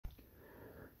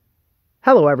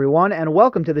Hello, everyone, and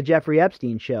welcome to the Jeffrey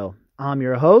Epstein Show. I'm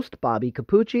your host,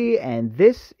 Bobbycapucci, and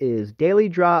this is Daily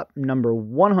Drop number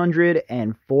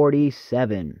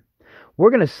 147. We're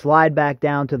going to slide back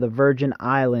down to the Virgin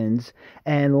Islands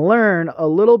and learn a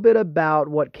little bit about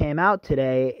what came out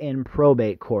today in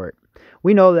probate court.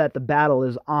 We know that the battle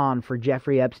is on for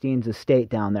Jeffrey Epstein's estate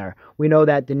down there. We know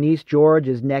that Denise George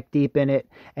is neck deep in it,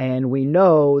 and we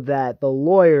know that the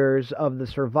lawyers of the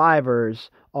survivors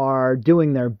are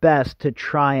doing their best to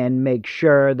try and make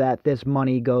sure that this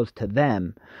money goes to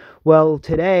them. Well,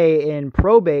 today in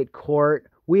probate court,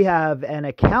 we have an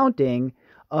accounting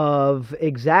of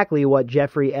exactly what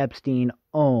Jeffrey Epstein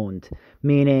owned,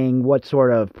 meaning what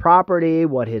sort of property,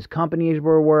 what his companies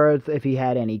were worth, if he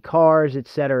had any cars,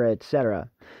 etc., etc.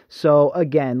 So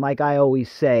again, like I always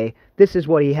say, this is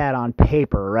what he had on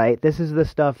paper, right? This is the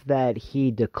stuff that he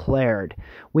declared.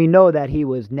 We know that he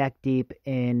was neck deep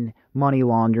in money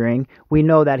laundering. We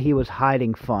know that he was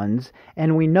hiding funds,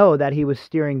 and we know that he was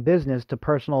steering business to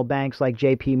personal banks like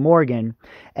JP Morgan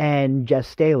and Jess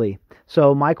Staley.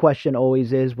 So my question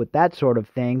always is, with that sort of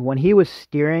thing, when he was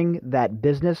steering that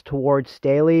business towards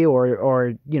Staley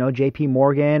or JP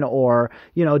Morgan or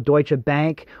Deutsche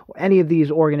Bank, any of these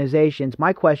organizations,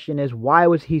 my question is, why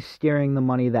was he steering the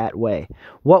money that way?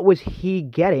 What was he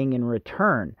getting in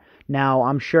return? Now,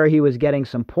 I'm sure he was getting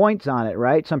some points on it,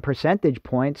 right? Some percentage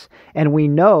points. And we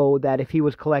know that if he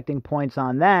was collecting points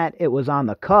on that, it was on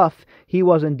the cuff. He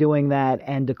wasn't doing that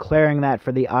and declaring that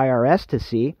for the IRS to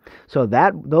see. So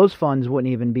those funds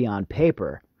wouldn't even be on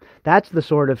paper. That's the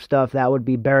sort of stuff that would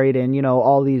be buried in,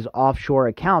 all these offshore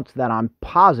accounts that I'm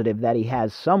positive that he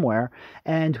has somewhere.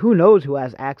 And who knows who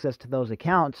has access to those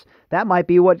accounts? That might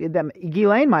be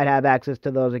Ghislaine might have access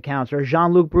to those accounts, or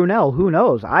Jean-Luc Brunel. Who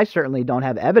knows? I certainly don't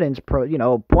have evidence,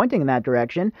 pointing in that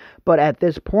direction. But at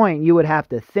this point, you would have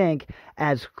to think,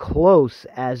 as close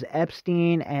as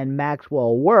Epstein and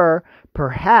Maxwell were,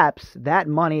 perhaps that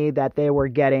money that they were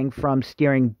getting from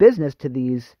steering business to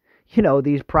these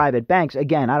private banks.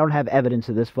 Again, I don't have evidence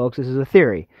of this, folks. This is a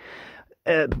theory.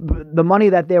 The money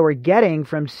that they were getting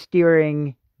from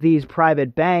steering these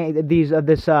private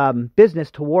this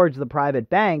business towards the private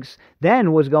banks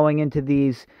then was going into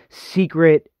these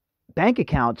secret bank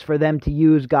accounts for them to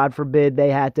use. God forbid they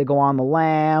had to go on the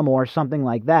lam or something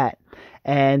like that.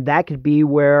 And that could be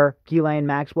where Ghislaine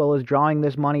Maxwell is drawing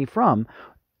this money from.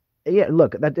 Yeah,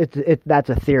 look, that's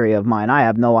a theory of mine. I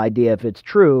have no idea if it's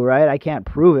true, right? I can't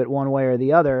prove it one way or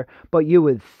the other, but you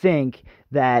would think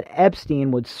that Epstein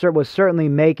was certainly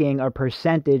making a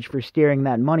percentage for steering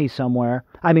that money somewhere.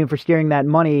 I mean, for steering that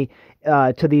money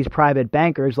to these private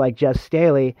bankers like Jess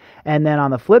Staley. And then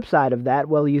on the flip side of that,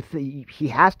 well, he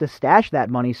has to stash that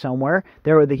money somewhere.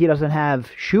 He doesn't have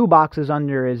shoe boxes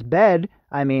under his bed.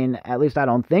 I mean, at least I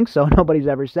don't think so. Nobody's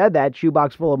ever said that,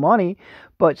 shoebox full of money.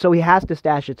 But so he has to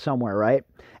stash it somewhere, right?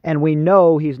 And we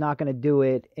know he's not going to do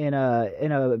it in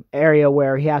a area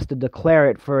where he has to declare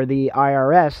it for the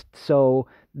IRS so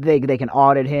they can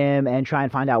audit him and try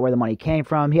and find out where the money came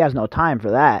from. He has no time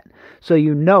for that. So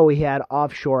he had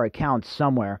offshore accounts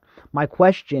somewhere. My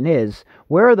question is,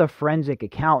 where are the forensic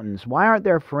accountants? Why aren't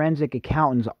there forensic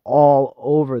accountants all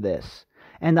over this?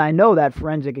 And I know that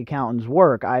forensic accountants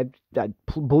work.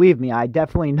 Believe me, I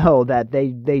definitely know that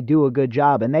they do a good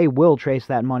job and they will trace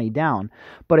that money down.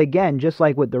 But again, just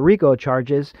like with the RICO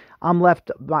charges, I'm left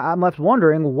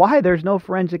wondering why there's no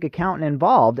forensic accountant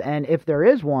involved. And if there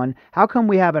is one, how come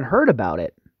we haven't heard about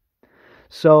it?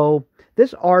 So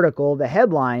this article, the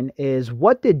headline is,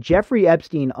 "What did Jeffrey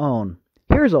Epstein own?"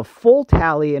 Here's a full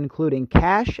tally, including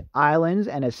cash, islands,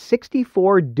 and a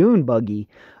 64 dune buggy.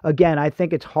 Again, I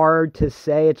think it's hard to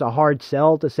say. It's a hard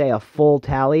sell to say a full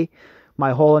tally.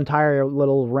 My whole entire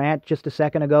little rant just a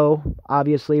second ago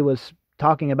obviously was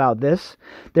talking about this.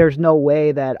 There's no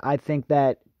way that I think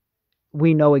that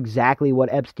we know exactly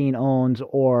what Epstein owns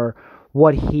or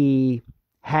what he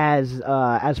has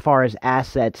as far as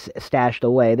assets stashed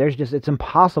away. It's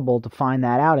impossible to find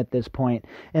that out at this point,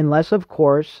 unless, of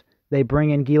course, they bring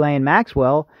in Ghislaine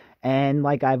Maxwell, and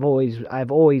like I've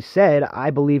always said, I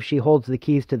believe she holds the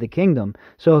keys to the kingdom.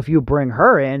 So if you bring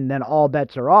her in, then all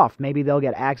bets are off. Maybe they'll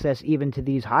get access even to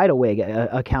these hideaway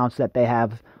accounts that they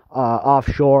have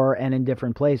offshore and in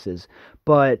different places.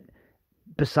 But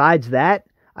besides that,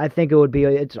 I think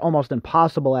it's almost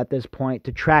impossible at this point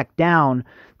to track down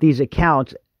these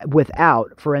accounts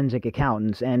without forensic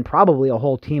accountants, and probably a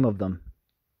whole team of them.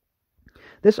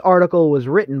 This article was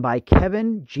written by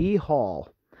Kevin G. Hall.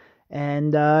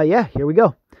 And here we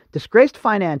go. Disgraced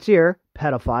financier,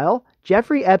 pedophile,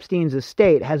 Jeffrey Epstein's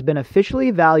estate has been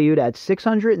officially valued at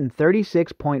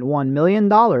 $636.1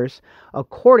 million,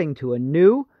 according to a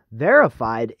new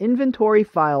verified inventory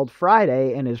filed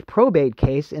Friday in his probate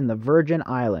case in the Virgin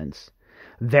Islands.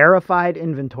 Verified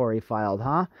inventory filed,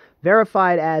 huh?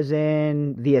 Verified as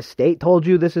in the estate told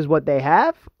you this is what they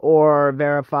have, or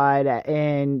verified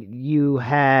and you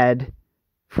had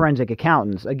forensic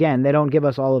accountants? Again, they don't give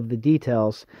us all of the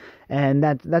details, and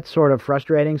that's sort of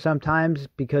frustrating sometimes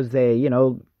because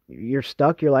you're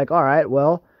stuck. You're like, all right,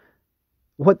 well,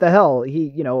 what the hell?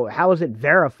 How is it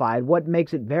verified? What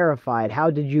makes it verified?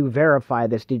 How did you verify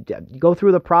this? Go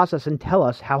through the process and tell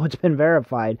us how it's been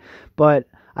verified. But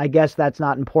I guess that's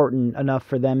not important enough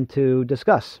for them to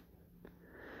discuss.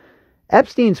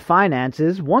 Epstein's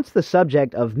finances, once the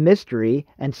subject of mystery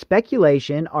and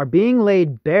speculation, are being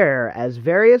laid bare as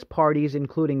various parties,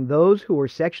 including those who were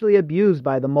sexually abused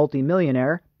by the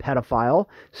multimillionaire pedophile,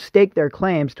 stake their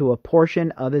claims to a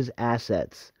portion of his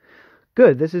assets.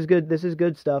 Good. This is good. This is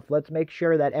good stuff. Let's make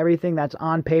sure that everything that's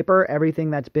on paper, everything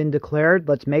that's been declared,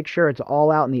 let's make sure it's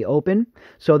all out in the open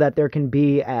so that there can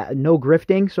be no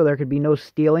grifting, so there could be no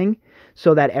stealing,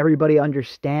 so that everybody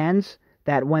understands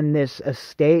that when this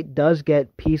estate does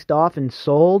get pieced off and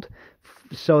sold,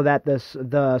 so that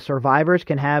the survivors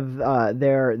can have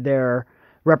their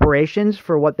reparations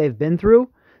for what they've been through,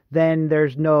 then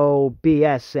there's no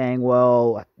BS saying,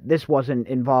 well, this wasn't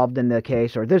involved in the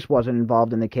case, or this wasn't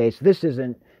involved in the case. This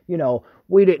isn't,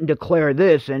 we didn't declare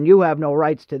this, and you have no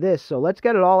rights to this. So let's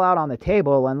get it all out on the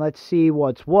table, and let's see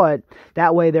what's what.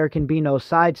 That way there can be no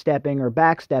sidestepping or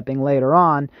backstepping later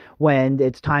on when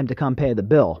it's time to come pay the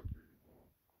bill.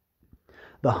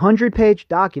 The 100-page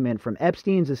document from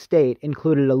Epstein's estate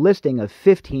included a listing of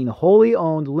 15 wholly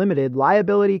owned limited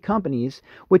liability companies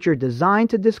which are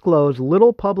designed to disclose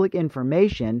little public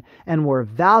information and were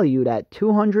valued at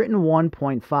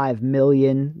 $201.5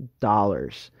 million.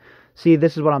 See,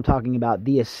 this is what I'm talking about.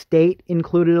 The estate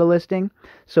included a listing,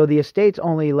 so the estate's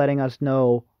only letting us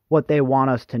know what they want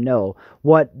us to know,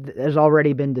 what has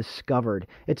already been discovered.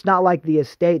 It's not like the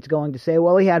estate's going to say,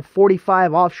 well, he had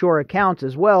 45 offshore accounts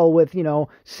as well with,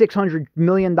 $600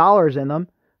 million in them.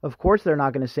 Of course they're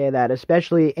not going to say that,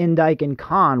 especially Indike and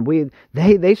Khan.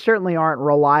 They certainly aren't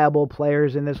reliable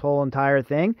players in this whole entire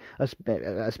thing,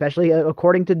 especially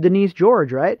according to Denise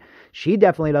George, right? She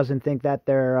definitely doesn't think that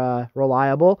they're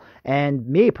reliable. And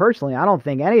me personally, I don't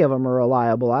think any of them are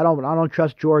reliable. I don't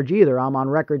trust George either. I'm on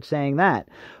record saying that.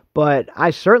 But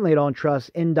I certainly don't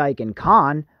trust Indike and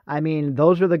Khan. I mean,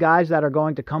 those are the guys that are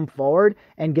going to come forward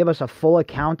and give us a full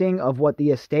accounting of what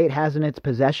the estate has in its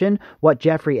possession, what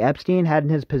Jeffrey Epstein had in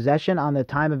his possession on the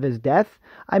time of his death.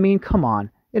 I mean, come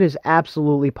on. It is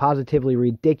absolutely positively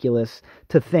ridiculous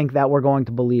to think that we're going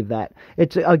to believe that.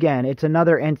 It's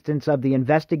another instance of the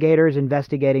investigators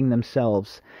investigating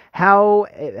themselves. How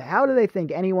do they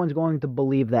think anyone's going to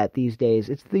believe that these days?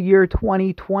 It's the year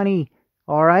 2020.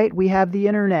 All right, we have the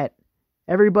internet.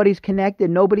 Everybody's connected.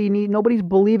 Nobody's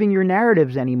believing your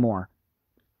narratives anymore.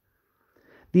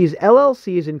 These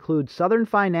LLCs include Southern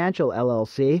Financial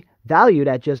LLC, valued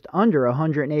at just under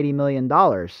 $180 million.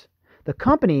 The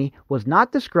company was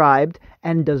not described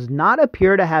and does not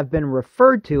appear to have been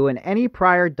referred to in any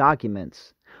prior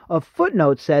documents. A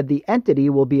footnote said the entity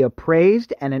will be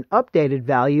appraised and an updated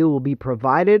value will be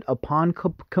provided upon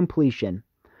completion.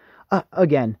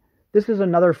 Again, this is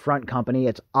another front company.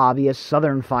 It's obvious.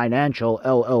 Southern Financial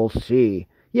LLC.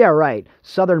 Yeah, right.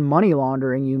 Southern money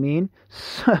laundering, you mean?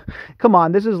 Come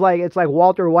on, it's like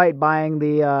Walter White buying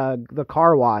the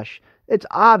car wash. It's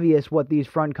obvious what these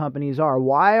front companies are.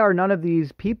 Why are none of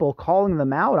these people calling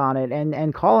them out on it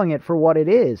and calling it for what it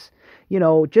is?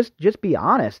 Just be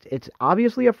honest. It's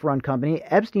obviously a front company.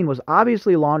 Epstein was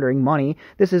obviously laundering money.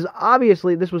 This was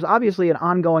obviously an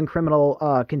ongoing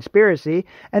criminal conspiracy,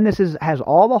 and this has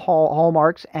all the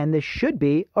hallmarks, and this should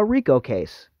be a RICO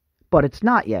case. But it's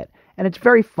not yet. And it's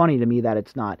very funny to me that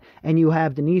it's not. And you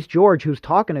have Denise George, who's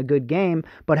talking a good game,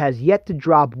 but has yet to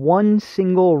drop one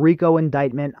single RICO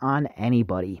indictment on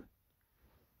anybody.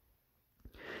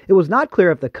 It was not clear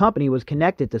if the company was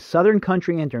connected to Southern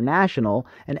Country International,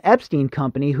 an Epstein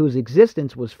company whose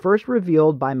existence was first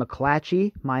revealed by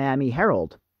McClatchy, Miami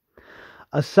Herald.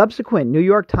 A subsequent New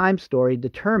York Times story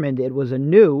determined it was a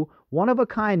new,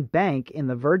 one-of-a-kind bank in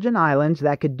the Virgin Islands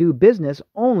that could do business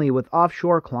only with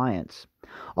offshore clients.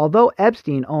 Although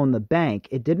Epstein owned the bank,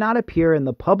 it did not appear in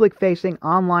the public-facing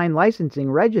online licensing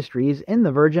registries in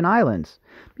the Virgin Islands.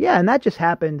 Yeah, and that just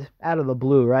happened out of the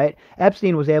blue, right?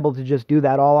 Epstein was able to just do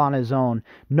that all on his own.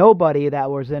 Nobody that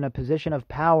was in a position of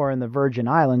power in the Virgin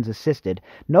Islands assisted.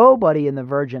 Nobody in the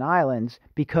Virgin Islands,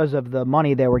 because of the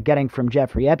money they were getting from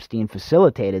Jeffrey Epstein,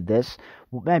 facilitated this.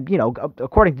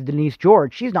 according to Denise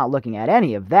George, she's not looking at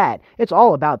any of that. It's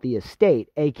all about the estate,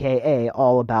 aka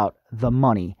all about the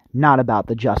money, not about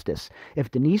the justice.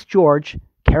 If Denise George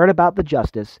cared about the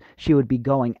justice, she would be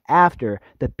going after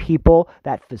the people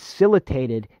that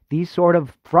facilitated these sort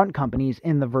of front companies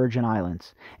in the Virgin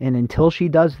Islands. And until she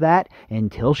does that,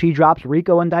 until she drops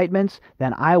RICO indictments,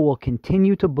 then I will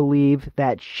continue to believe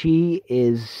that she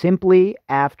is simply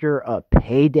after a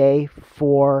payday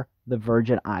for the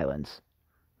Virgin Islands.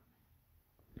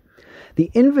 The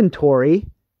inventory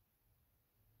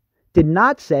did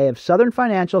not say if Southern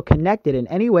Financial connected in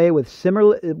any way with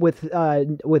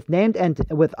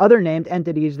other named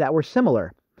entities that were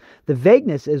similar. The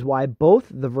vagueness is why both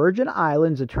the Virgin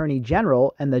Islands Attorney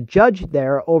General and the judge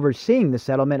there overseeing the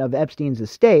settlement of Epstein's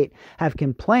estate have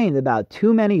complained about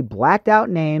too many blacked out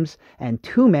names and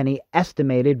too many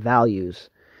estimated values.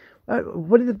 I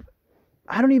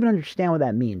don't even understand what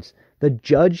that means. The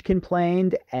judge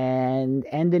complained and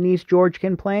Denise George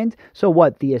complained. So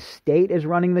what? The estate is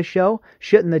running the show?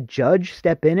 Shouldn't the judge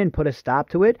step in and put a stop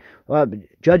to it?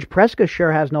 Judge Preska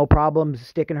sure has no problem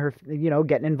sticking her,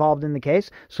 getting involved in the case.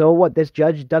 So what? This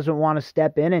judge doesn't want to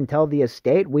step in and tell the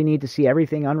estate we need to see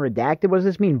everything unredacted? What does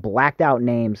this mean? Blacked out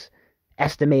names,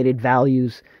 estimated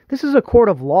values. This is a court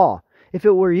of law. If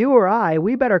it were you or I,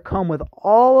 we better come with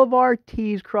all of our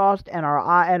T's crossed and our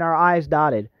I's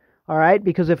dotted. All right?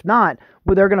 Because if not,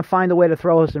 they're going to find a way to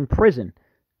throw us in prison.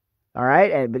 All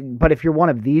right? But if you're one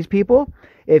of these people,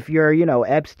 if you're,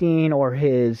 Epstein or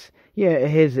his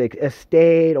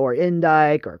estate or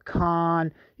Indike or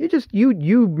Khan,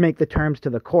 you make the terms to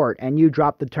the court and you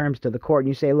drop the terms to the court and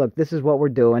you say, look, this is what we're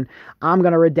doing. I'm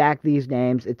going to redact these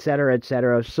names, et cetera, et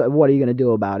cetera. So what are you going to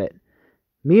do about it?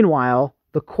 Meanwhile,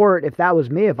 the court, if that was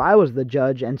me, if I was the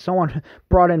judge and someone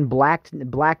brought in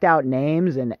blacked out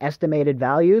names and estimated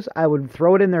values, I would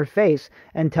throw it in their face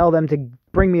and tell them to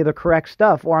bring me the correct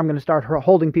stuff, or I'm going to start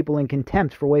holding people in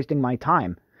contempt for wasting my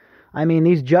time. I mean,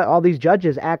 all these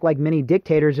judges act like mini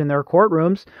dictators in their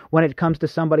courtrooms when it comes to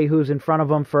somebody who's in front of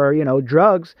them for,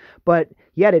 drugs, but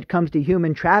yet it comes to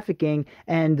human trafficking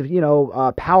and,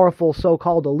 powerful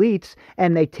so-called elites,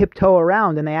 and they tiptoe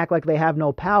around and they act like they have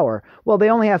no power. Well, they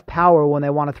only have power when they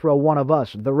want to throw one of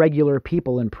us, the regular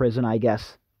people, in prison, I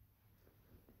guess.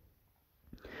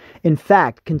 In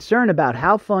fact, concern about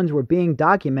how funds were being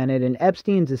documented in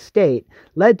Epstein's estate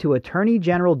led to Attorney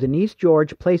General Denise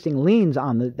George placing liens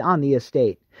on the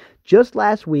estate. Just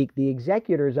last week, the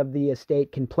executors of the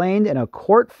estate complained in a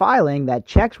court filing that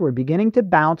checks were beginning to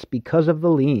bounce because of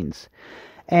the liens.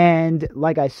 And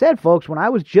like I said, folks, when I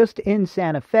was just in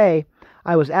Santa Fe,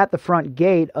 I was at the front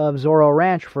gate of Zorro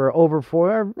Ranch for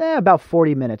about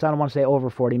 40 minutes. I don't want to say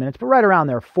over 40 minutes, but right around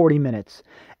there, 40 minutes.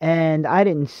 And I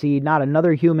didn't see not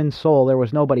another human soul. There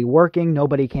was nobody working.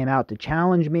 Nobody came out to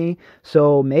challenge me.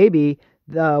 So maybe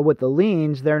with the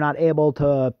liens, they're not able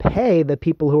to pay the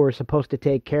people who are supposed to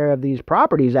take care of these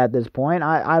properties at this point.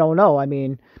 I don't know. I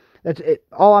mean, that's it.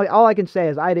 All I can say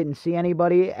is I didn't see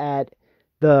anybody at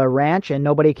the ranch, and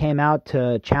nobody came out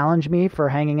to challenge me for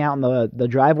hanging out in the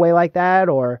driveway like that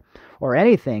or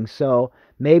anything. So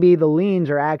maybe the liens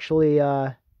are actually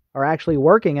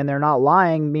working and they're not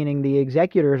lying, meaning the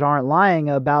executors aren't lying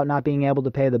about not being able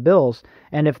to pay the bills.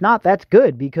 And if not, that's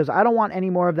good, because I don't want any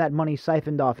more of that money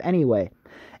siphoned off anyway.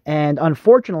 And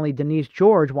unfortunately, Denise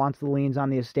George wants the liens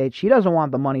on the estate. She doesn't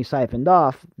want the money siphoned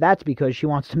off. That's because she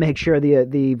wants to make sure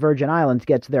the Virgin Islands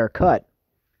gets their cut.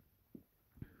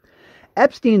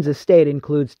 Epstein's estate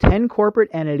includes 10 corporate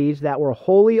entities that were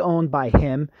wholly owned by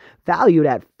him, valued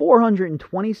at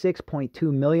 $426.2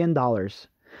 million.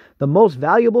 The most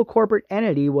valuable corporate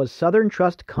entity was Southern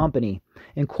Trust Company,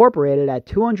 incorporated at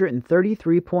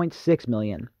 $233.6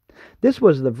 million. This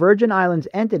was the Virgin Islands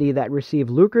entity that received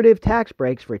lucrative tax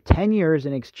breaks for 10 years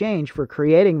in exchange for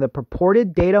creating the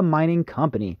purported data mining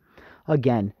company.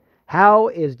 Again, how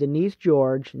is Denise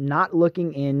George not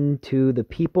looking into the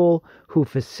people who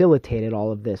facilitated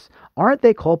all of this? Aren't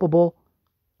they culpable?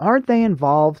 Aren't they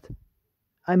involved?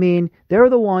 I mean, they're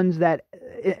the ones that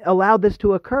allowed this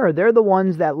to occur. They're the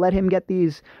ones that let him get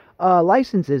these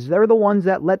licenses. They're the ones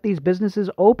that let these businesses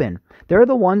open. They're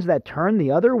the ones that turned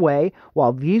the other way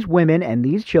while these women and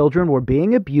these children were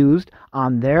being abused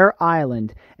on their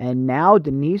island. And now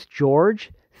Denise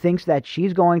George thinks that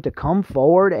she's going to come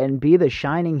forward and be the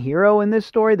shining hero in this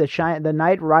story, the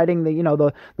knight riding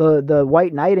the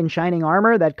white knight in shining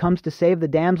armor that comes to save the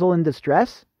damsel in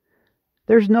distress.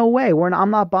 There's no way. I'm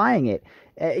not buying it.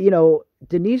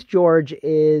 Denise George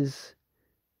is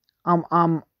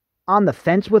I'm on the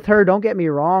fence with her. Don't get me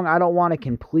wrong. I don't want to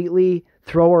completely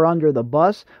throw her under the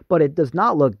bus, but it does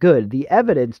not look good. The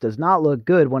evidence does not look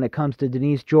good when it comes to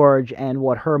Denise George and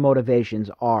what her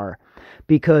motivations are.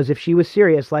 Because if she was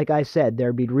serious, like I said,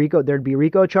 there'd be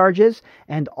RICO charges,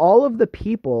 and all of the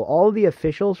people, all of the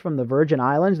officials from the Virgin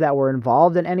Islands that were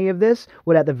involved in any of this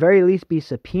would at the very least be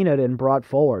subpoenaed and brought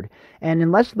forward. And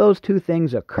unless those two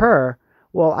things occur,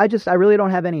 well, I really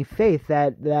don't have any faith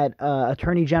that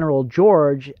Attorney General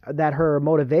George, that her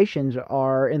motivations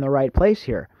are in the right place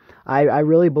here. I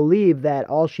really believe that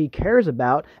all she cares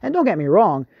about, and don't get me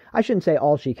wrong, I shouldn't say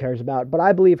all she cares about, but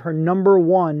I believe her number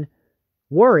one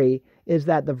worry is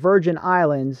that the Virgin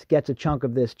Islands gets a chunk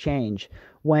of this change,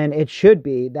 when it should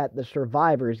be that the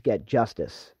survivors get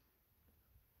justice.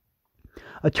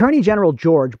 Attorney General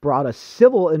George brought a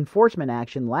civil enforcement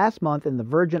action last month in the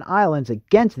Virgin Islands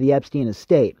against the Epstein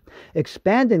estate,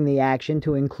 expanding the action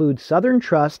to include Southern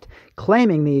Trust,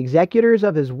 claiming the executors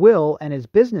of his will and his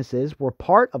businesses were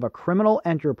part of a criminal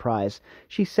enterprise.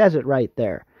 She says it right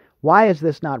there. Why is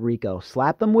this not RICO?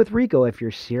 Slap them with RICO if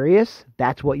you're serious.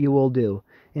 That's what you will do.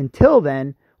 Until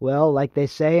then, well, like they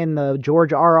say in the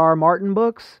George R.R. Martin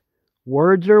books,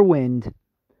 words are wind.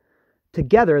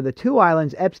 Together, the two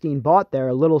islands Epstein bought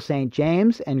there, Little St.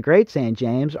 James and Great St.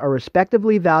 James, are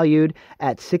respectively valued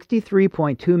at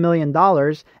 $63.2 million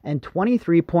and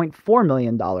 $23.4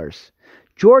 million.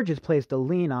 George has placed a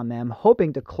lien on them,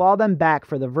 hoping to claw them back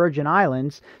for the Virgin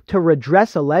Islands to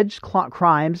redress alleged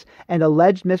crimes and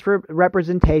alleged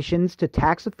misrepresentations to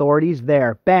tax authorities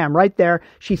there. Bam, right there,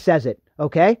 she says it,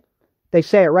 okay? They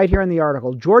say it right here in the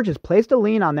article. George has placed a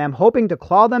lien on them, hoping to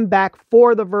claw them back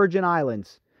for the Virgin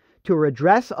Islands to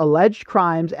redress alleged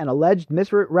crimes and alleged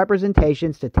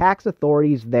misrepresentations to tax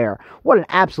authorities there. What an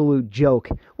absolute joke.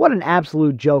 What an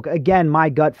absolute joke. Again, my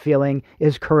gut feeling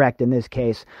is correct in this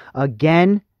case.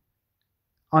 Again,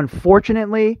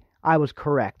 unfortunately, I was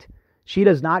correct. She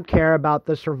does not care about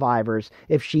the survivors.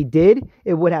 If she did,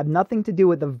 it would have nothing to do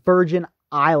with the Virgin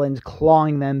Islands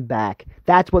clawing them back.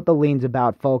 That's what the lien's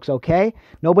about, folks, okay?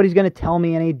 Nobody's going to tell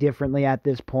me any differently at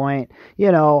this point.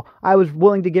 You know, I was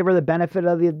willing to give her the benefit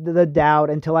of the doubt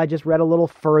until I just read a little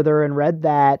further and read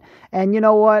that. And you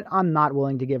know what? I'm not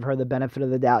willing to give her the benefit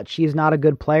of the doubt. She's not a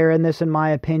good player in this, in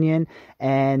my opinion,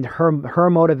 and her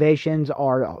motivations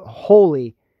are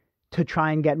wholly to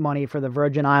try and get money for the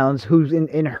Virgin Islands, who's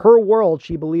in her world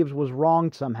she believes was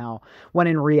wronged somehow, when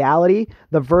in reality,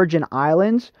 the Virgin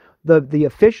Islands, the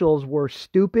officials were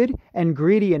stupid and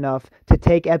greedy enough to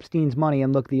take Epstein's money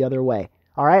and look the other way.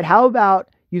 All right, how about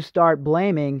you start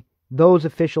blaming those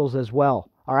officials as well?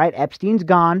 All right, Epstein's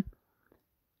gone.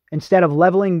 Instead of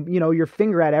leveling, your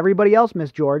finger at everybody else,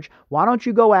 Miss George, why don't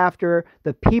you go after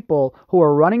the people who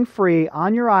are running free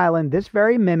on your island this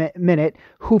very minute,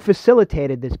 who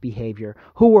facilitated this behavior,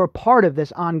 who were a part of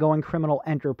this ongoing criminal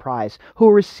enterprise,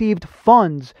 who received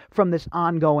funds from this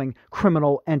ongoing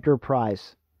criminal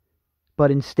enterprise? But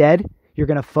instead, you're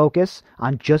going to focus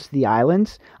on just the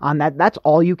islands, on that. That's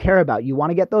all you care about. You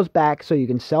want to get those back so you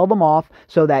can sell them off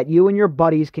so that you and your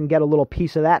buddies can get a little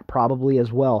piece of that probably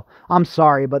as well. I'm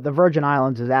sorry, but the Virgin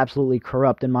Islands is absolutely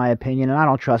corrupt in my opinion, and I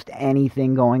don't trust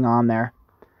anything going on there.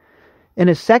 In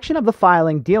a section of the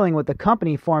filing dealing with the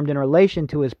company formed in relation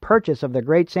to his purchase of the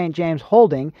Great St. James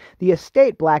holding, the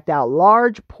estate blacked out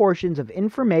large portions of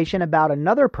information about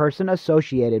another person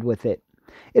associated with it.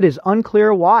 It is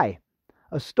unclear why.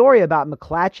 A story by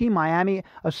McClatchy,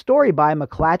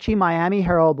 Miami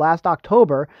Herald last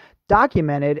October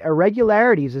documented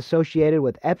irregularities associated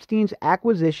with Epstein's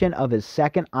acquisition of his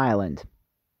second island.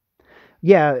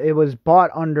 Yeah, it was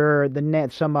bought under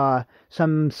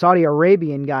some Saudi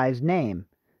Arabian guy's name.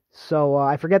 So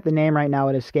I forget the name right now.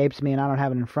 It escapes me and I don't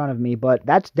have it in front of me, but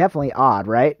that's definitely odd,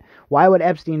 right? Why would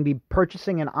Epstein be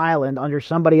purchasing an island under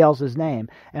somebody else's name?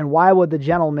 And why would the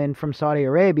gentleman from Saudi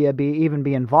Arabia even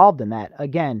be involved in that?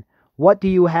 Again, what do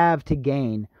you have to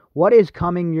gain? What is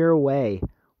coming your way?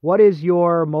 What is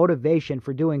your motivation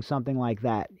for doing something like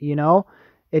that?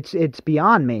 It's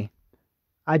beyond me.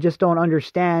 I just don't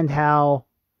understand how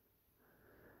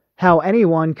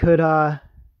anyone could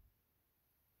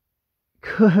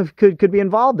be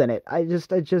involved in it.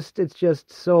 It's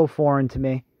just so foreign to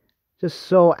me. Just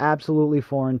so absolutely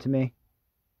foreign to me.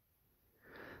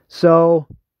 So,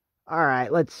 all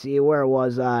right, let's see, where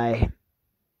was I?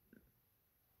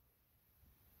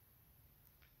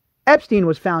 Epstein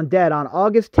was found dead on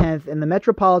August 10th in the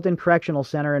Metropolitan Correctional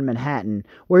Center in Manhattan,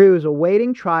 where he was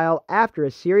awaiting trial after a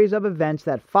series of events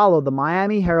that followed the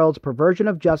Miami Herald's Perversion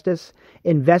of Justice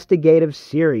investigative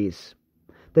series.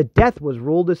 The death was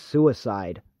ruled a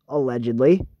suicide,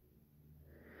 allegedly.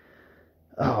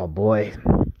 Oh boy.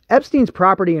 Epstein's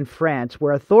property in France,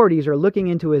 where authorities are looking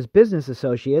into his business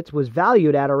associates, was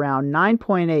valued at around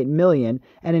 $9.8 million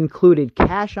and included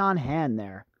cash on hand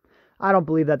there. I don't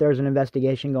believe that there's an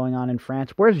investigation going on in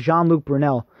France. Where's Jean-Luc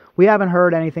Brunel? We haven't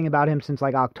heard anything about him since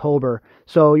like October.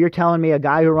 So you're telling me a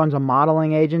guy who runs a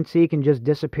modeling agency can just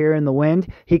disappear in the wind?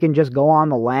 He can just go on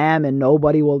the lam and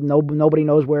nobody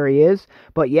knows where he is?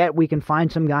 But yet we can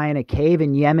find some guy in a cave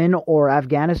in Yemen or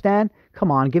Afghanistan?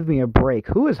 Come on, give me a break.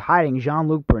 Who is hiding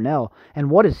Jean-Luc Brunel? And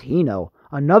what does he know?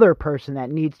 Another person that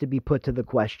needs to be put to the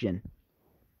question.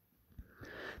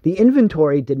 The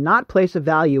inventory did not place a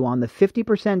value on the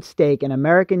 50% stake in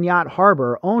American Yacht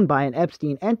Harbor owned by an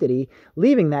Epstein entity,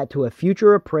 leaving that to a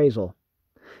future appraisal.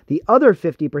 The other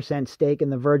 50% stake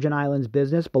in the Virgin Islands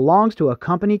business belongs to a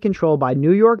company controlled by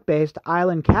New York-based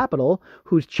Island Capital,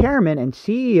 whose chairman and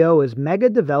CEO is mega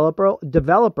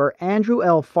developer Andrew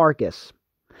L. Farkas.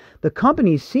 The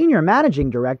company's senior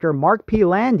managing director, Mark P.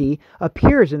 Landy,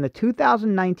 appears in the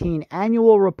 2019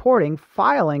 annual reporting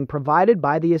filing provided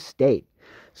by the estate.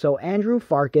 So Andrew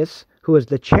Farkas, who is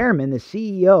the chairman, the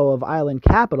CEO of Island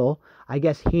Capital, I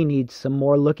guess he needs some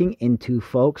more looking into,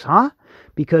 folks, huh?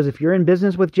 Because if you're in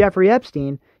business with Jeffrey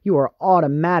Epstein, you are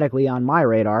automatically on my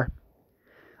radar.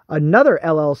 Another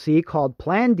LLC called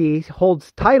Plan D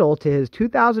holds title to his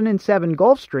 2007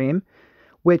 Gulfstream,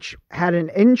 which had an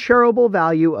insurable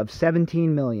value of $17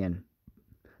 million.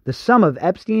 The sum of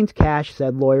Epstein's cash,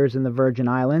 said lawyers in the Virgin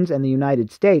Islands and the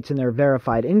United States in their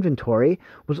verified inventory,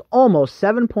 was almost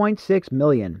 $7.6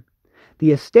 million.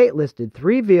 The estate listed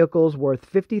 3 vehicles worth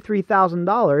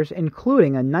 $53,000,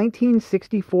 including a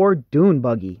 1964 dune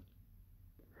buggy.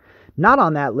 Not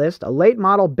on that list, a late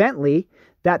model Bentley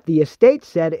that the estate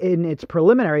said in its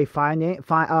preliminary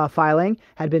filing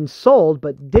had been sold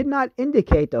but did not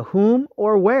indicate to whom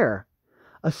or where.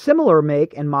 A similar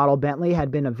make and model Bentley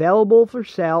had been available for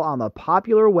sale on the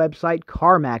popular website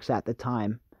CarMax at the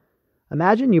time.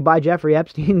 Imagine you buy Jeffrey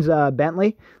Epstein's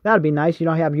Bentley. That would be nice. You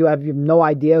have no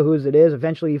idea whose it is.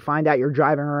 Eventually you find out you're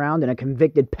driving around in a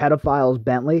convicted pedophile's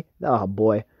Bentley. Oh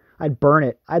boy, I'd burn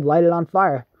it. I'd light it on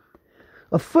fire.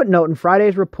 A footnote in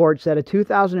Friday's report said a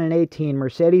 2018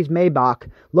 Mercedes Maybach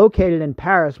located in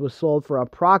Paris was sold for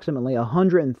approximately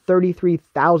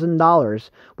 $133,000,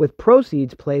 with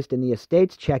proceeds placed in the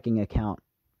estate's checking account.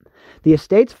 The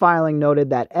estate's filing noted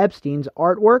that Epstein's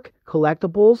artwork,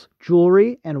 collectibles,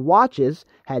 jewelry, and watches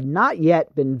had not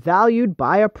yet been valued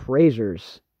by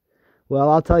appraisers. Well,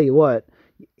 I'll tell you what.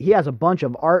 He has a bunch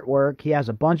of artwork. He has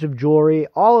a bunch of jewelry.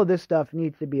 All of this stuff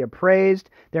needs to be appraised.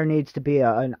 There needs to be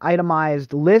an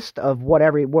itemized list of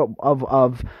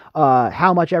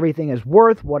how much everything is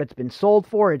worth, what it's been sold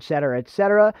for, etc.,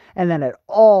 etc. And then it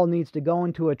all needs to go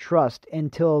into a trust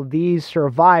until these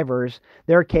survivors,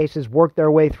 their cases work their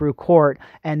way through court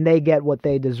and they get what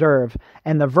they deserve.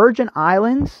 And the Virgin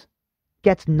Islands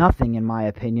gets nothing, in my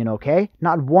opinion, okay?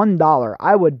 Not $1.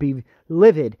 I would be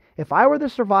livid if I were the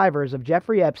survivors of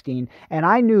Jeffrey Epstein and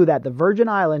I knew that the Virgin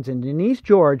Islands and Denise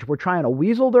George were trying to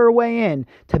weasel their way in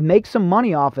to make some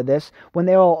money off of this when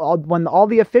all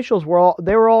the officials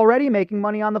were already making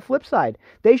money on the flip side.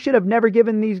 They should have never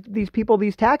given these people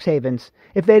these tax havens.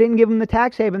 If they didn't give them the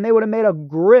tax haven, they would have made a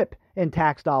grip in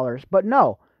tax dollars. But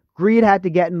no, greed had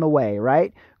to get in the way,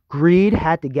 right? Greed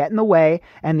had to get in the way,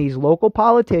 and these local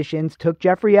politicians took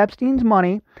Jeffrey Epstein's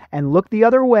money and looked the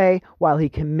other way while he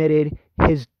committed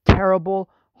his terrible,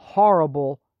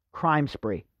 horrible crime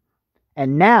spree.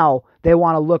 And now they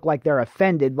want to look like they're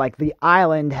offended, like the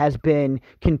island has been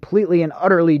completely and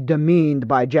utterly demeaned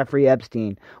by Jeffrey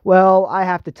Epstein. Well, I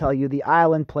have to tell you, the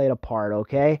island played a part,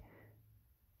 okay?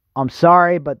 I'm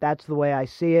sorry, but that's the way I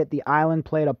see it. The island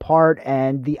played a part,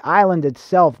 and the island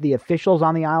itself, the officials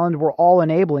on the island were all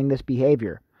enabling this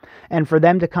behavior. And for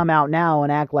them to come out now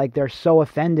and act like they're so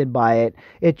offended by it,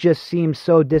 it just seems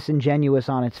so disingenuous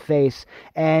on its face.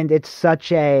 And it's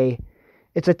a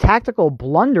tactical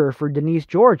blunder for Denise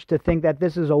George to think that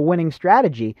this is a winning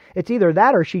strategy. It's either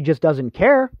that or she just doesn't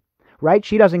care. Right?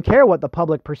 She doesn't care what the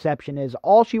public perception is.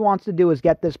 All she wants to do is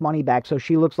get this money back so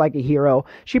she looks like a hero.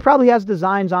 She probably has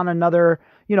designs on another,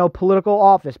 political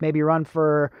office, maybe run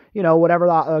for, whatever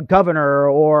the governor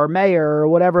or mayor or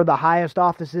whatever the highest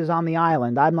office is on the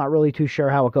island. I'm not really too sure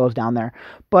how it goes down there.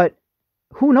 But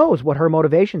who knows what her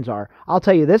motivations are? I'll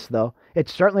tell you this, though. It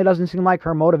certainly doesn't seem like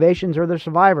her motivations are the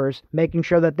survivors, making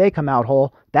sure that they come out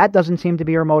whole. That doesn't seem to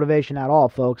be her motivation at all,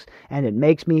 folks, and it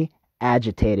makes me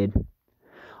agitated.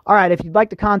 All right, if you'd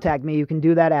like to contact me, you can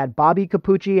do that at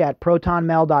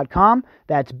bobbycapucci@protonmail.com.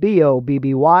 That's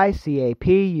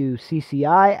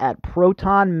BOBBYCAPUCCI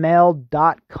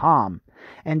 @protonmail.com.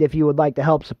 And if you would like to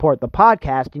help support the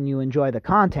podcast and you enjoy the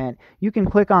content, you can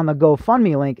click on the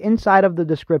GoFundMe link inside of the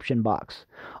description box.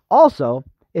 Also,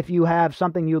 if you have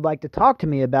something you'd like to talk to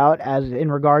me about as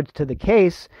in regards to the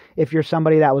case, if you're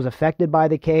somebody that was affected by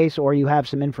the case or you have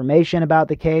some information about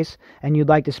the case and you'd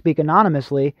like to speak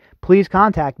anonymously, please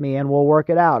contact me and we'll work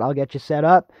it out. I'll get you set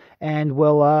up and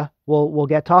we'll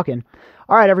get talking.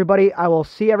 All right, everybody. I will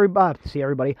see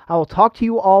everybody. I will talk to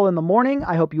you all in the morning.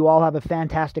 I hope you all have a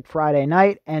fantastic Friday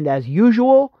night. And as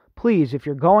usual, please, if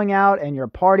you're going out and you're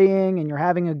partying and you're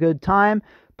having a good time,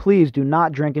 please do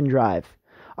not drink and drive.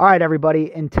 All right,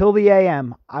 everybody, until the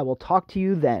AM, I will talk to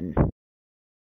you then.